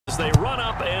they run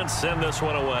up and send this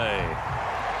one away.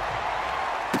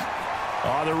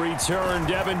 On the return,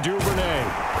 Devin Duvernay.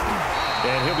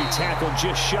 And he'll be tackled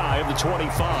just shy of the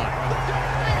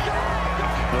 25.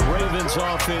 The Ravens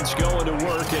offense going to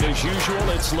work, and as usual,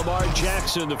 it's Lamar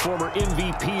Jackson, the former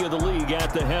MVP of the league,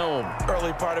 at the helm.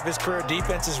 Early part of his career,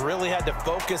 defenses really had to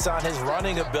focus on his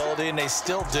running ability, and they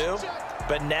still do.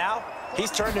 But now,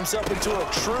 he's turned himself into a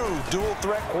true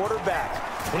dual-threat quarterback.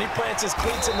 When he plants his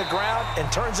cleats in the ground and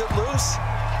turns it loose,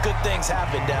 good things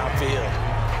happen downfield.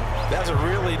 That was a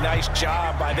really nice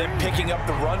job by them picking up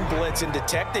the run blitz and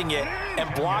detecting it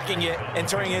and blocking it and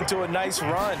turning it into a nice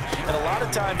run. And a lot of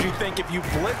times you think if you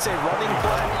blitz a running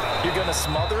play, you're going to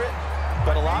smother it.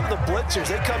 But a lot of the blitzers,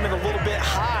 they come in a little bit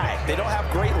high. They don't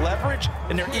have great leverage,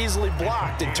 and they're easily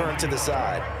blocked and turned to the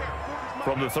side.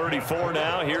 From the 34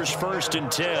 now, here's 1st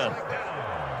and 10.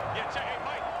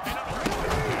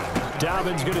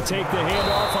 Dobbins going to take the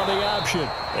handoff on the option.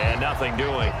 And nothing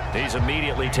doing. He's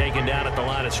immediately taken down at the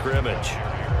line of scrimmage.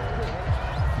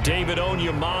 David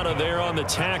Onyemata there on the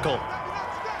tackle.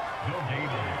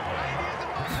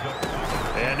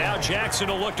 And now Jackson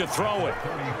will look to throw it.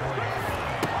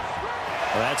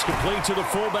 That's complete to the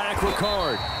fullback,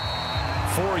 Ricard.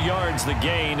 4 yards the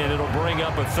gain, and it'll bring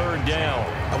up a 3rd down.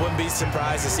 I wouldn't be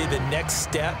surprised to see the next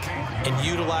step in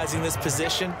utilizing this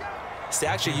position is to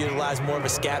actually utilize more of a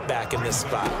scat back in this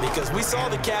spot, because we saw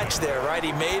the catch there, right?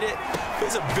 He made it.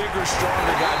 He's a bigger,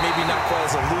 stronger guy, maybe not quite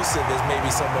as elusive as maybe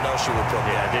someone else you would put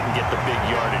there. Yeah, didn't get the big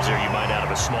yardage there you might out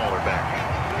of a smaller back.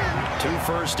 2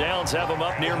 first downs have him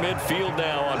up near midfield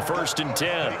now on 1st and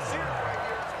 10.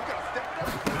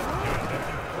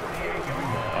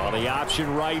 On the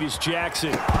option right is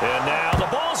Jackson. And now the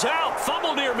ball's out.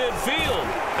 Fumble near midfield.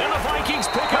 And the Vikings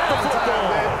pick up the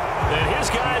football. And his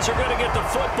guys are going to get the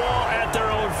football at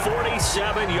their own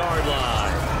 47-yard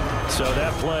line. So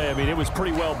that play, I mean, it was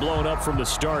pretty well blown up from the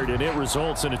start, and it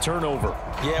results in a turnover.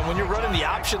 Yeah, when you're running the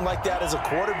option like that as a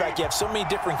quarterback, you have so many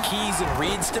different keys and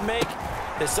reads to make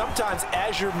that sometimes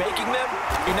as you're making them,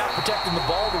 you're not protecting the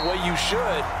ball the way you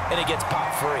should, and it gets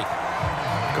popped free.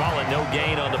 Call it no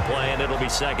gain on the play, and it'll be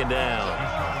 2nd down.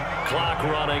 Clock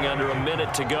running under a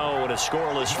minute to go in a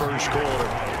scoreless first quarter.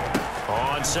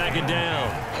 On 2nd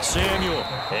down, Samuel.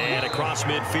 And across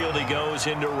midfield he goes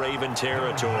into Raven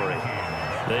territory.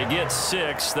 They get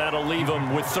 6. That'll leave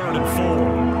them with 3rd and 4.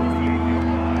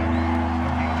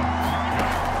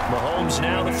 Mahomes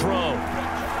now to throw.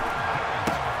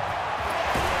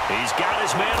 He's got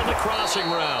his man on the crossing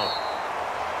route.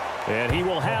 And he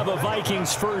will have a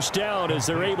Vikings 1st down as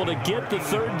they're able to get the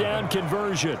 3rd down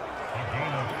conversion.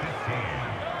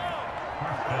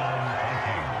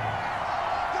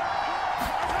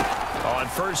 On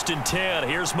 1st and 10,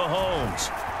 here's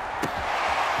Mahomes.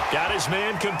 Got his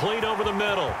man complete over the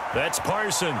middle. That's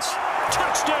Parsons.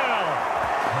 Touchdown!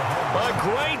 A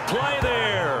great play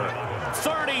there.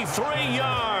 33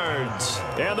 yards.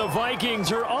 And the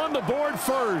Vikings are on the board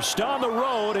first on the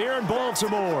road here in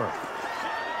Baltimore.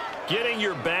 Getting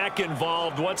your back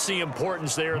involved, what's the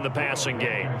importance there in the passing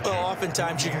game? Well,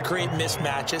 oftentimes you can create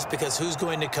mismatches because who's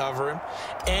going to cover him?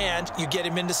 And you get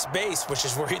him into space, which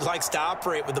is where he likes to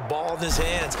operate with the ball in his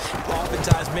hands.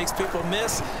 Oftentimes makes people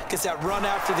miss, gets that run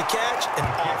after the catch, and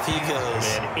off he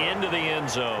goes. And into the end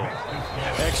zone.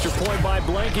 Extra point by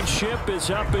Blankenship is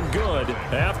up and good.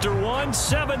 After one,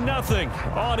 7-0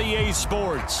 on EA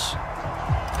Sports.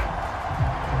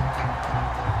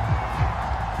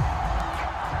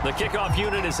 The kickoff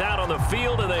unit is out on the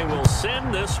field, and they will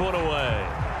send this one away.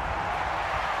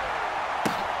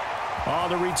 On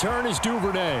the return is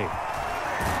Duvernay.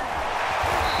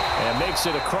 And makes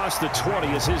it across the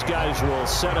 20 as his guys will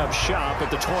set up shop at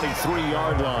the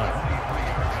 23-yard line.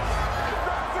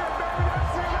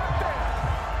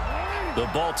 The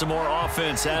Baltimore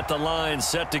offense at the line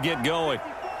set to get going.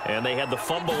 And they had the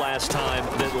fumble last time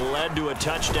that led to a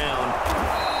touchdown.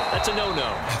 That's a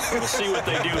no-no. We'll see what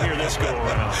they do here this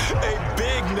go-around. A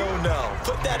big no-no.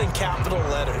 Put that in capital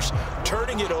letters.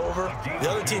 Turning it over, the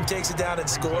other team takes it down and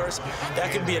scores.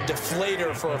 That can be a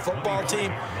deflator for a football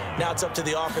team. Now it's up to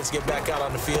the offense to get back out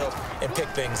on the field and pick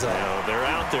things up. They're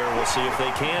out there. We'll see if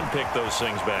they can pick those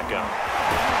things back up.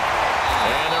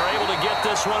 And they're able to get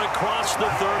this one across the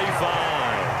 35.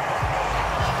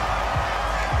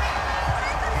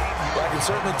 I can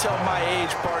certainly tell my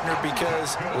age, partner,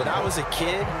 because when I was a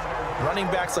kid, running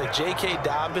backs like J.K.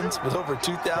 Dobbins with over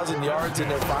 2,000 yards in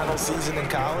their final season in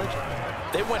college,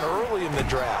 they went early in the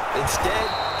draft. Instead,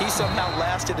 he somehow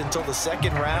lasted until the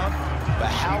 2nd round. But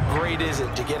how great is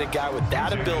it to get a guy with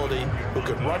that ability who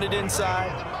could run it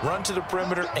inside, run to the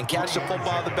perimeter, and catch the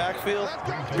football in the backfield?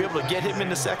 To be able to get him in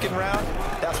the 2nd round,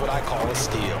 that's what I call a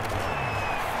steal.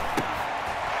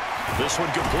 This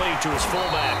one complete to his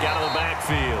fullback out of the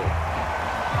backfield.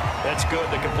 That's good.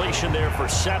 The completion there for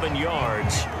 7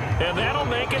 yards. And that'll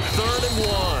make it 3rd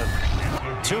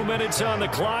and 1. 2 minutes on the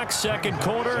clock, second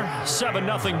quarter,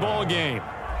 7-0 ball game.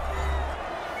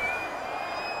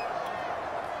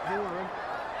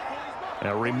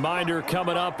 A reminder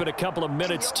coming up in a couple of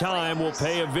minutes' time. We'll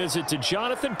pay a visit to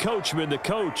Jonathan Coachman, the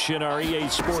coach in our EA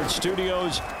Sports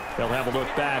studios. They'll have a look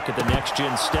back at the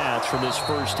next-gen stats from this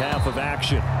first half of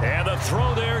action. And the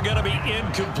throw there going to be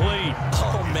incomplete.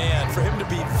 Oh, man, for him to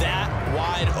be that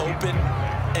wide open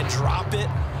and drop it.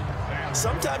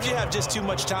 Sometimes you have just too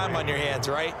much time on your hands,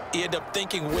 right? You end up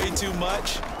thinking way too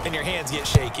much, and your hands get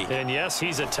shaky. And, yes,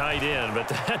 he's a tight end, but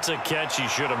that's a catch he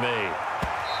should have made.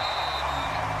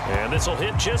 And this will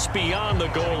hit just beyond the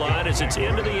goal line as it's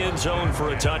into the end zone for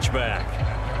a touchback.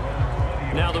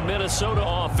 Now the Minnesota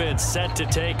offense set to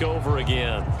take over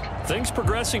again. Things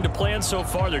progressing to plan so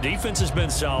far. Their defense has been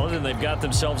solid, and they've got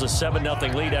themselves a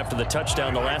 7-0 lead after the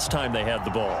touchdown the last time they had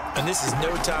the ball. And this is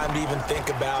no time to even think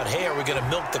about, hey, are we going to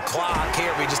milk the clock? Hey,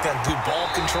 are we just going to do ball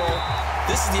control?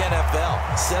 This is the NFL.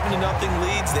 7-0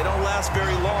 leads, they don't last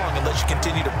very long unless you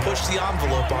continue to push the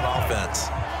envelope on offense.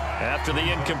 After the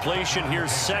incompletion,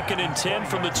 here's 2nd and 10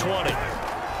 from the 20.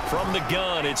 From the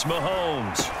gun, it's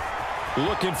Mahomes.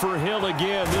 Looking for Hill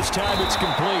again. This time it's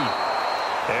complete.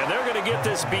 And they're going to get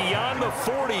this beyond the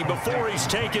 40 before he's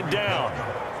taken down.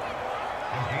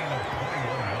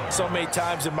 So many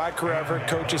times in my career, I've heard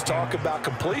coaches talk about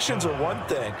completions are one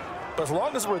thing. But as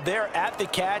long as we're there at the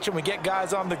catch and we get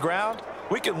guys on the ground,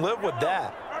 we can live with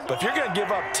that. But if you're going to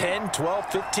give up 10,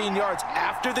 12, 15 yards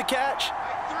after the catch,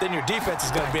 then your defense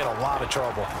is going to be in a lot of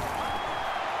trouble.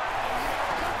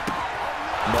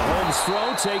 Mahomes'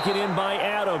 throw taken in by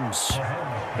Adams.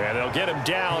 And they'll get him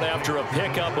down after a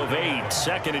pickup of 8,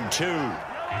 2nd and 2.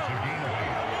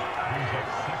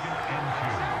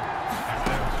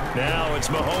 Now it's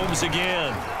Mahomes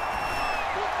again.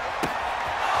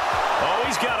 Oh,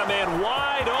 he's got a man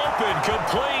wide open,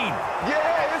 complete.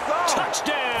 Yeah, it's on.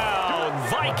 Touchdown,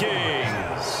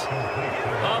 Vikings.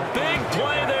 A big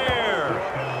play there.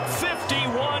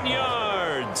 51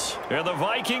 yards. And the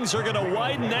Vikings are going to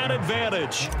widen that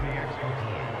advantage.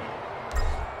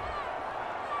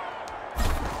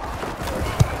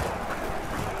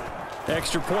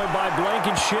 Extra point by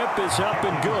Blankenship is up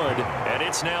and good. And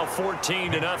it's now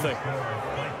 14-0.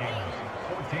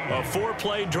 A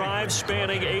 4-play drive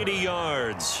spanning 80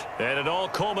 yards. And it all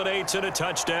culminates in a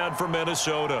touchdown for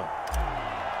Minnesota.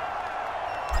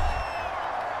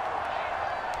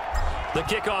 The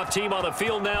kickoff team on the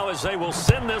field now as they will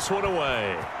send this one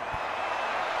away.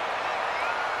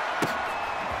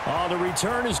 On the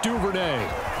return is Duvernay.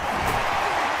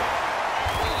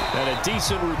 And a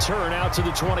decent return out to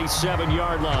the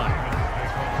 27-yard line.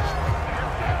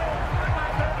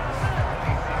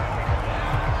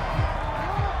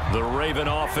 The Raven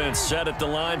offense set at the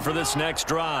line for this next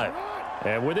drive.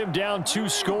 And with him down 2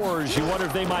 scores, you wonder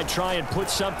if they might try and put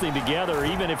something together,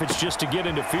 even if it's just to get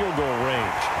into field goal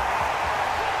range.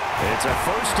 It's a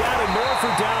first down and more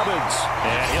for Dobbins.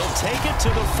 And he'll take it to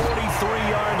the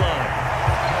 43-yard line.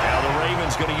 Now the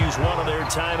Ravens going to use one of their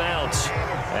timeouts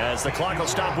as the clock will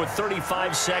stop with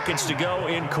 35 seconds to go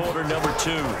in quarter number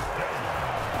 2.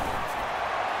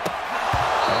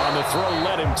 On the throw,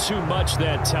 led him too much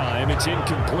that time. It's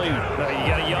incomplete. You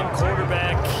got a young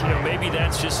quarterback. Maybe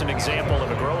that's just an example of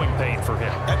a growing pain for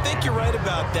him. I think you're right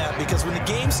about that, because when the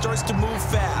game starts to move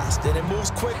fast and it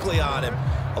moves quickly on him,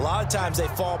 a lot of times they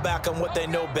fall back on what they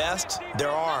know best,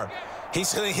 their arm. He's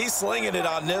slinging it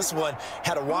on this one.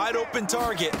 Had a wide open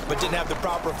target, but didn't have the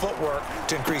proper footwork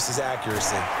to increase his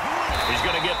accuracy. He's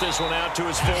going to get this one out to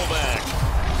his fullback.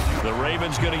 The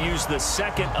Ravens going to use the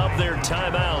second of their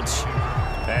timeouts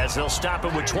as they'll stop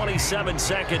it with 27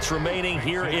 seconds remaining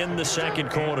here in the second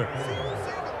quarter.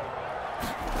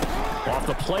 Off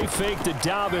the play fake to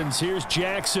Dobbins, here's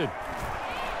Jackson.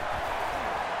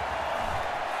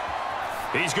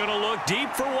 He's going to look deep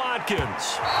for Watkins.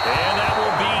 And that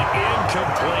will be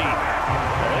incomplete.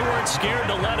 Well, they weren't scared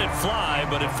to let it fly,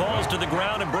 but it falls to the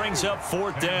ground and brings up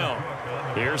 4th down.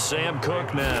 Here's Sam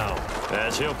Cook now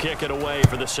as he'll kick it away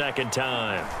for the second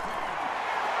time.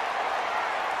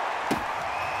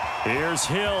 Here's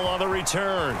Hill on the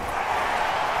return.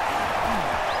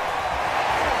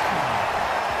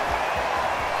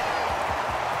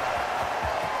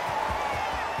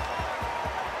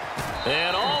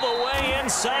 And all the way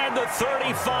inside the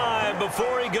 35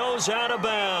 before he goes out of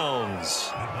bounds.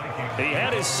 He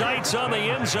had his sights on the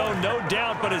end zone, no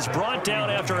doubt, but is brought down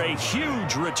after a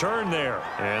huge return there.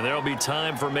 And there'll be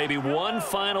time for maybe one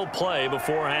final play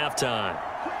before halftime.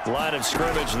 Line of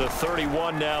scrimmage, the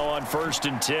 31 now on 1st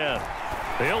and 10.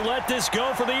 He'll let this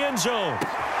go for the end zone.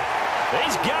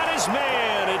 He's got his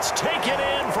man. It's taken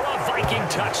in for a Viking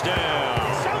touchdown.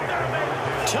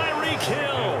 Tyreek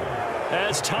Hill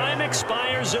as time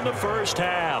expires in the first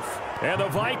half. And the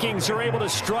Vikings are able to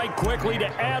strike quickly to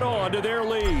add on to their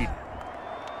lead.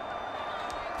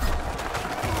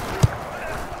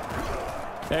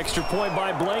 Extra point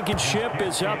by Blankenship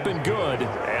is up and good.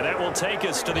 And that will take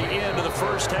us to the end of the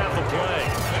first half of play.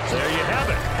 There you have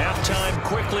it. Halftime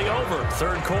quickly over.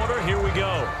 Third quarter, here we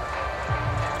go.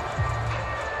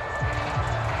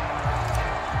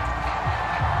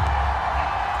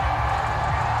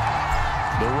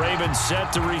 The Ravens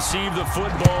set to receive the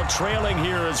football, trailing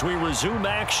here as we resume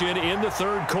action in the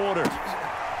third quarter.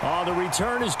 On the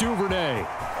return is Duvernay.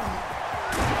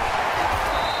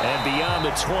 And beyond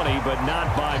the 20, but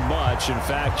not by much. In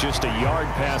fact, just a yard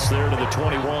pass there to the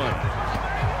 21.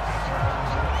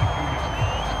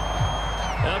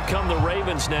 Out come the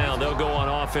Ravens now. They'll go on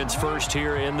offense first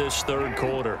here in this third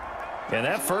quarter. And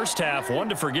that first half, one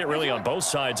to forget really on both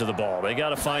sides of the ball. They got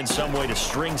to find some way to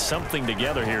string something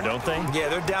together here, don't they? Yeah,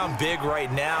 they're down big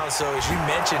right now. So as you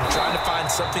mentioned, trying to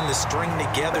find something to string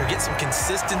together, get some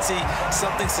consistency,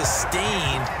 something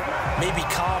sustained, maybe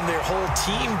calm their whole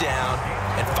team down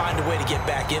and find a way to get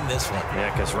back in this one.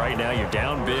 Yeah, because right now you're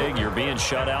down big, you're being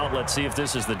shut out. Let's see if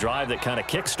this is the drive that kind of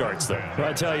kickstarts them. Well,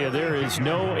 I tell you, there is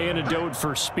no antidote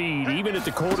for speed, even at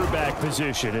the quarterback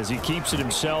position, as he keeps it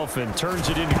himself and turns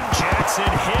it into Jackson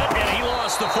hit, and he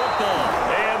lost the football.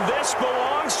 And this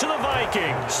belongs to the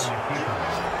Vikings.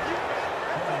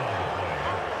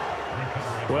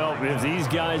 Well, if these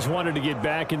guys wanted to get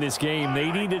back in this game,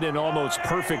 they needed an almost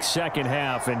perfect second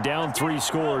half, and down 3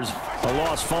 scores. A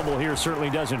lost fumble here certainly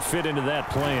doesn't fit into that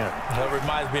plan. That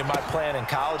reminds me of my plan in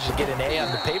college to get an A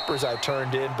on the papers I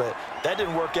turned in, but that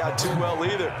didn't work out too well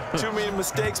either. Too many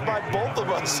mistakes by both of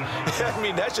us. I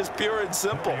mean, that's just pure and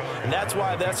simple. And that's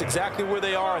why that's exactly where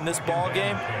they are in this ball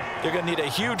game. They're going to need a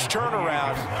huge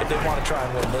turnaround if they want to try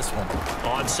and win this one.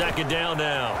 On second down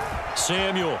now,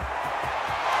 Samuel.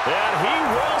 And he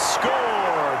will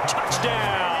score.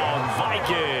 Touchdown,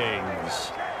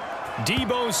 Vikings.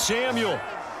 Deebo Samuel,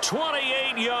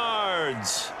 28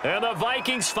 yards. And the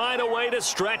Vikings find a way to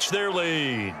stretch their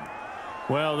lead.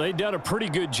 Well, they've done a pretty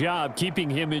good job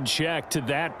keeping him in check to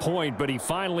that point, but he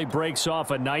finally breaks off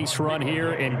a nice run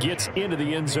here and gets into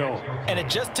the end zone. And it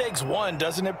just takes one,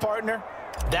 doesn't it, partner?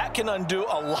 That can undo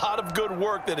a lot of good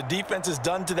work that a defense has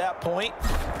done to that point.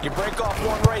 You break off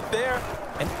one right there,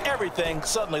 and everything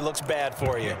suddenly looks bad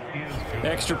for you.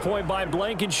 Extra point by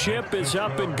Blankenship is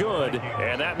up and good,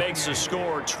 and that makes the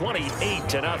score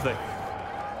 28-0.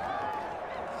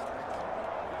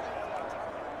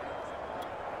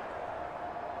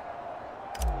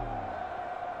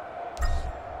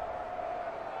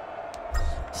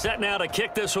 Set now to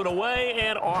kick this one away,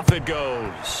 and off it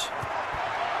goes.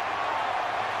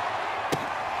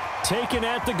 Taken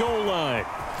at the goal line.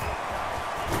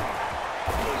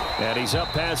 And he's up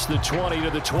past the 20 to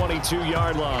the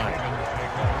 22-yard line.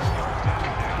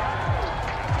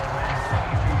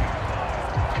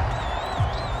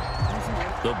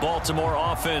 The Baltimore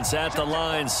offense at the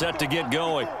line, set to get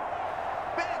going.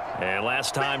 And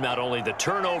last time, not only the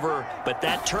turnover, but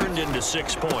that turned into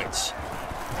 6 points.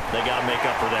 They got to make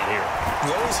up for that here.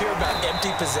 You always hear about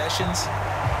empty possessions,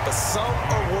 but some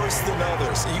are worse than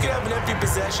others. You can have an empty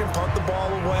possession, punt the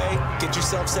ball away, get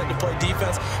yourself set to play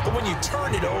defense, but when you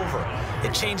turn it over,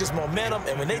 it changes momentum,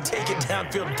 and when they take it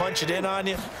downfield and punch it in on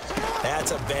you,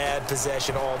 that's a bad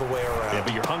possession all the way around. Yeah,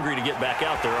 but you're hungry to get back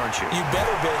out there, aren't you? You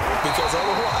better be, because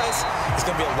otherwise, it's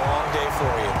going to be a long day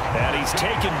for you. And he's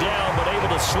taken down, but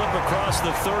able to slip across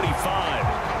the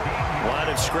 35.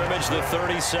 Line of scrimmage, the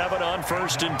 37 on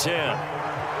 1st and 10.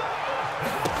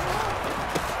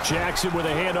 Jackson with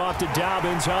a handoff to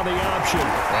Dobbins on the option.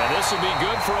 And this will be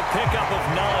good for a pickup of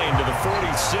 9 to the 46.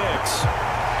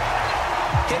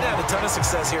 He hadn't had a ton of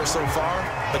success here so far,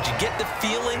 but you get the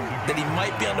feeling that he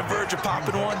might be on the verge of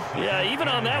popping one. Yeah, even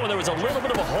on that one, there was a little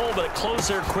bit of a hole, but it closed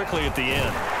there quickly at the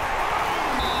end.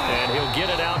 And he'll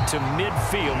get it out to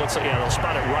midfield. Looks like, yeah, they'll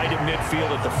spot it right at midfield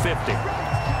at the 50.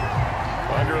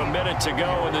 Under a minute to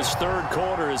go in this third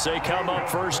quarter as they come up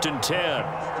 1st and 10.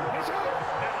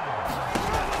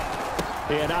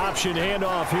 An option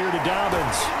handoff here to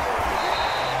Dobbins.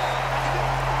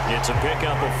 It's a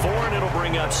pickup of 4, and it'll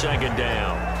bring up 2nd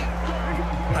down.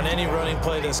 On any running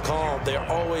play that's called, they're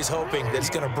always hoping that it's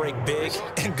going to break big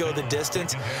and go the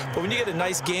distance. But when you get a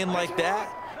nice gain like that,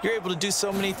 you're able to do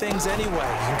so many things anyway.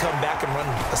 You can come back and run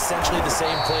essentially the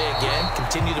same play again,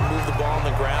 continue to move the ball on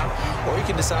the ground, or you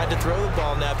can decide to throw the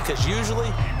ball now because usually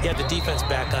you have the defense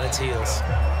back on its heels.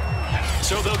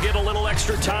 So they'll get a little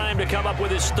extra time to come up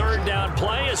with his third down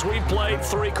play as we've played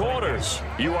 3 quarters.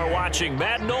 You are watching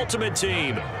Madden Ultimate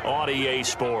Team on EA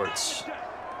Sports.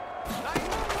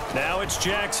 Now it's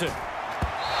Jackson.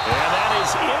 And that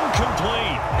is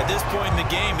incomplete. At this point in the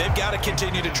game, they've got to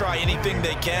continue to try anything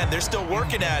they can. They're still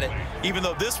working at it, even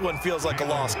though this one feels like a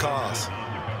lost cause.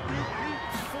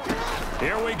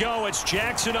 Here we go. It's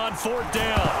Jackson on 4th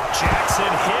down. Jackson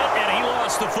hit, and he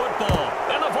lost the football.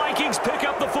 And the Vikings pick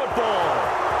up the football.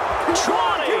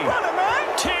 20,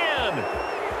 10.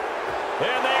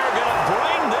 And they are going to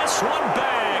bring this one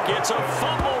back. It's a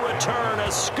fumble return,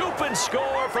 a scoop and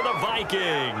score for the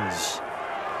Vikings.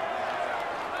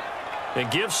 And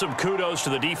give some kudos to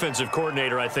the defensive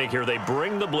coordinator, I think, here. They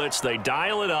bring the blitz, they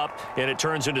dial it up, and it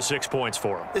turns into 6 points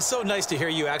for them. It's so nice to hear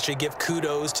you actually give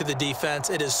kudos to the defense.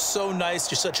 It is so nice.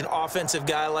 You're such an offensive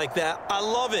guy like that. I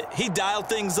love it. He dialed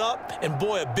things up, and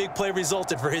boy, a big play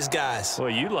resulted for his guys. Well,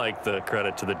 you like the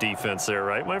credit to the defense there,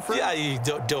 right, my friend?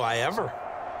 Yeah, do I ever?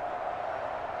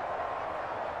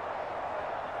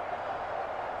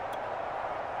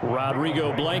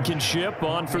 Rodrigo Blankenship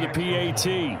on for the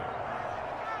PAT.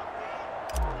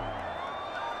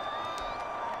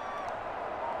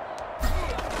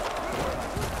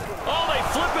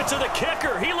 To the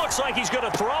kicker. He looks like he's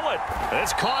going to throw it.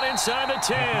 It's caught inside the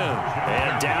 10.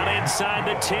 And down inside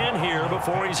the 10 here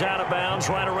before he's out of bounds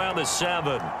right around the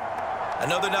 7. I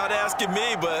know they're not asking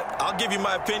me, but I'll give you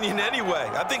my opinion anyway.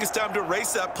 I think it's time to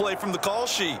erase that play from the call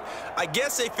sheet. I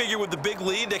guess they figure with the big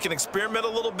lead they can experiment a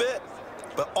little bit.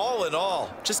 But all in all,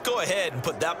 just go ahead and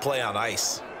put that play on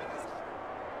ice.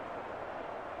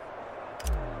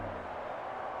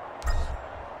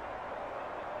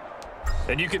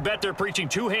 And you can bet they're preaching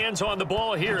 2 hands on the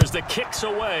ball here as the kick's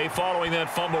away following that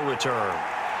fumble return.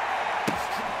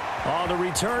 On the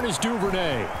return is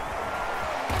Duvernay.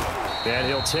 And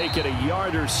he'll take it a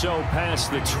yard or so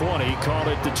past the 20, call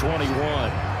it the 21.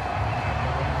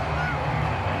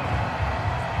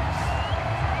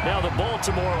 Now the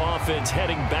Baltimore offense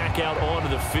heading back out onto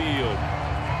the field.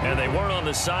 And they weren't on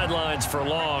the sidelines for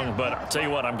long, but I'll tell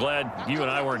you what, I'm glad you and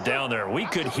I weren't down there. We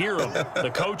could hear them, the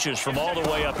coaches from all the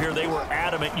way up here. They were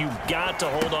adamant, you've got to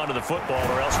hold on to the football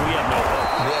or else we have no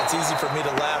hope. Yeah, it's easy for me to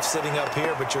laugh sitting up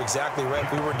here, but you're exactly right.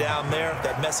 If we were down there,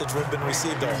 that message would have been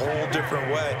received a whole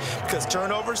different way. Because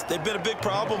turnovers, they've been a big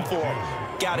problem for them.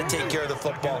 Got to take care of the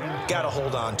football. Got to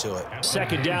hold on to it.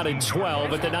 2nd down and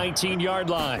 12 at the 19-yard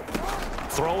line.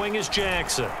 Throwing is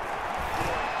Jackson.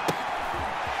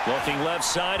 Looking left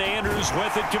side, Andrews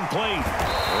with it complete.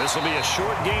 This will be a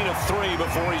short gain of 3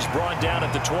 before he's brought down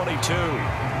at the 22.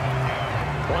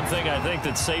 One thing I think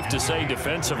that's safe to say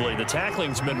defensively, the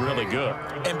tackling's been really good.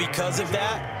 And because of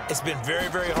that, it's been very,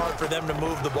 very hard for them to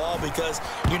move the ball because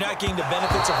you're not getting the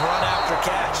benefits of run after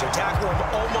catch. They're tackling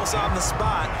them almost on the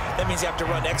spot. That means you have to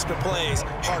run extra plays,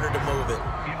 harder to move it.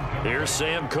 Here's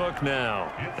Sam Cook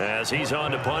now as he's on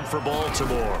to punt for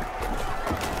Baltimore.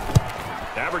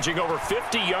 Averaging over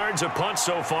 50 yards a punt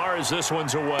so far as this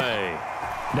one's away.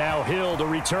 Now Hill to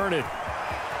return it.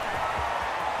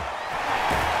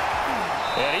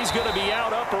 And he's going to be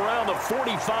out up around the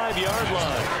 45-yard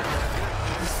line.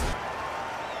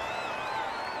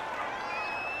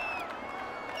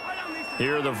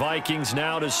 Here are the Vikings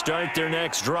now to start their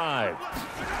next drive.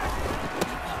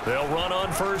 They'll run on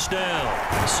 1st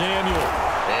down. Samuel.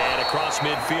 And across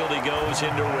midfield he goes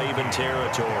into Raven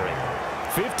territory.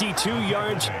 52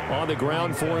 yards on the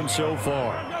ground for him so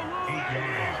far.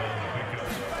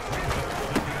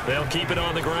 They'll keep it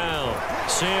on the ground.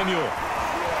 Samuel.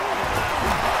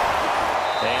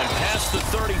 And past the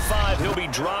 35, he'll be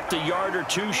dropped a yard or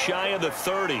 2 shy of the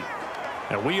 30.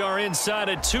 And we are inside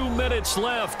of 2 minutes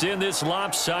left in this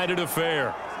lopsided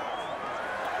affair.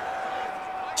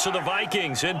 So the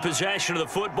Vikings in possession of the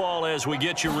football as we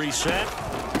get you reset.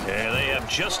 And they have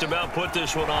just about put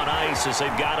this one on ice as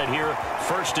they've got it here,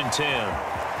 1st and 10.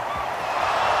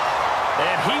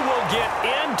 And he will get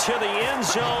into the end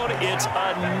zone. It's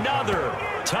another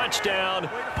touchdown.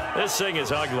 This thing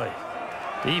is ugly.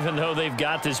 Even though they've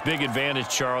got this big advantage,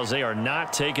 Charles, they are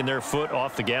not taking their foot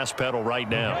off the gas pedal right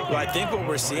now. Well, I think what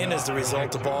we're seeing is the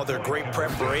result of all their great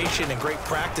preparation and great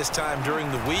practice time during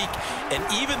the week. And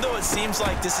even though it seems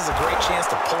like this is a great chance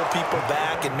to pull people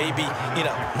back and maybe,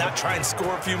 not try and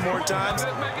score a few more times,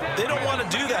 they don't want to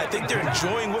do that. I think they're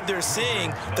enjoying what they're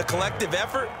seeing, the collective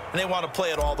effort, and they want to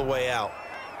play it all the way out.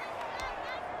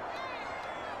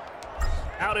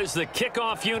 Out is the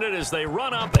kickoff unit as they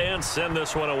run up and send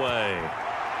this one away.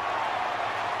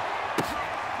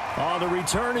 On the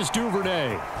return is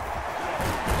Duvernay.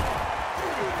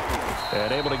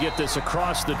 And able to get this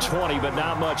across the 20, but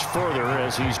not much further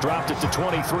as he's dropped it to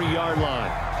 23-yard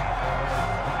line.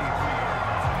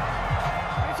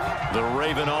 The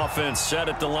Raven offense set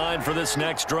at the line for this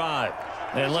next drive.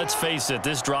 And let's face it,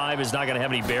 this drive is not going to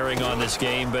have any bearing on this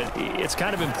game, but it's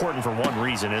kind of important for one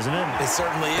reason, isn't it? It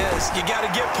certainly is. You got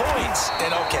to get points.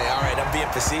 And, okay, all right, I'm being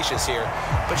facetious here,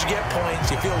 but you get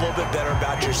points, you feel a little bit better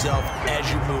about yourself as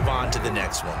you move on to the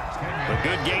next one. A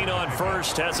good gain on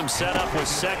first, has him set up with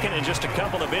second and just a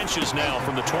couple of inches now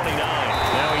from the 29.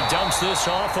 Now he dumps this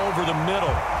off over the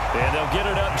middle, and they'll get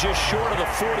it up just short of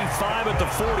the 45 at the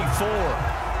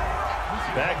 44.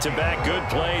 Back-to-back good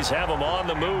plays have him on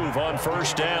the move on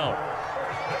first down.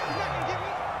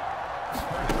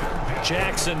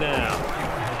 Jackson now.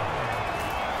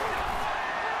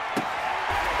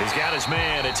 He's got his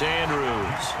man. It's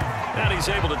Andrews. And he's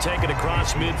able to take it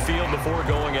across midfield before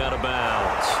going out of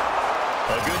bounds.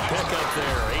 A good pickup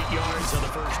there. 8 yards on the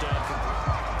first down.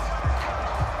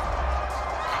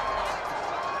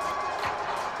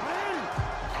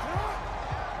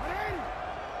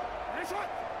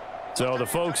 So the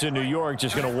folks in New York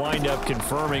just going to wind up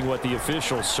confirming what the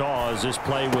officials saw as this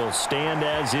play will stand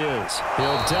as is.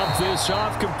 He'll dump this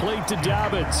off complete to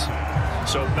Dobbins.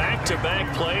 So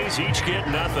back-to-back plays, each get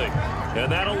nothing.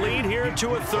 And that'll lead here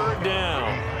to a third down.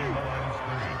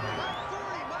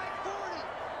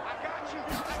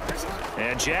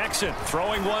 And Jackson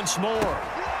throwing once more.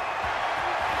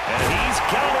 And he's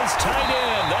got his tight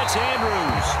end. That's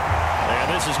Andrews.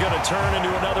 And this is going to turn into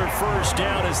another first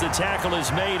down as the tackle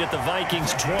is made at the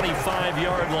Vikings'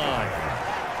 25-yard line.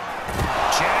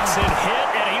 Jackson hit,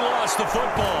 and he lost the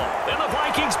football. And the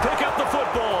Vikings pick up the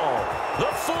football. The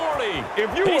 40.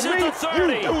 If you He's were at me, the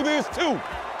 30. you do this too.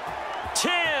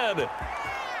 10.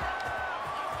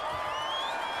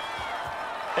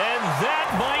 And that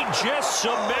might just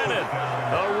cement it.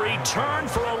 A return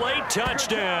for a late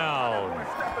touchdown.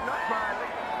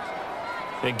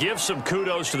 It gives some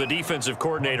kudos to the defensive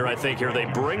coordinator, I think, here. They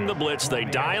bring the blitz, they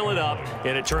dial it up,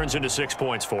 and it turns into 6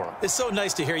 points for them. It's so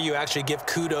nice to hear you actually give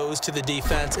kudos to the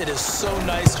defense. It is so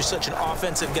nice. You're such an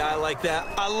offensive guy like that.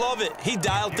 I love it. He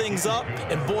dialed things up,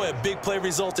 and, boy, a big play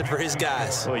resulted for his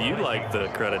guys. Well, you like the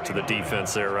credit to the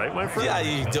defense there, right, my friend?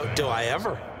 Yeah, do I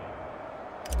ever?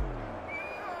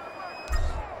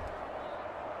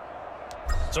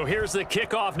 So here's the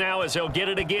kickoff now as he'll get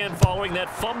it again following that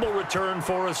fumble return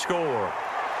for a score.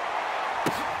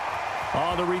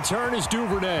 On the return is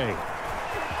Duvernay.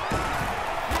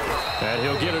 And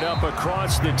he'll get it up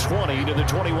across the 20 to the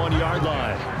 21-yard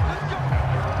line.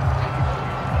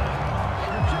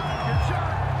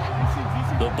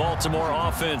 The Baltimore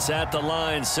offense at the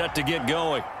line set to get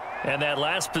going. And that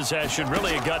last possession,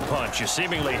 really a gut punch. You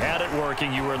seemingly had it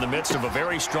working. You were in the midst of a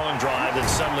very strong drive, and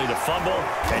suddenly the fumble,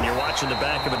 and you're watching the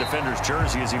back of a defender's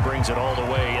jersey as he brings it all the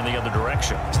way in the other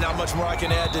direction. There's not much more I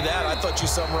can add to that. I thought you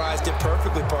summarized it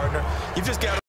perfectly, partner. You've just got to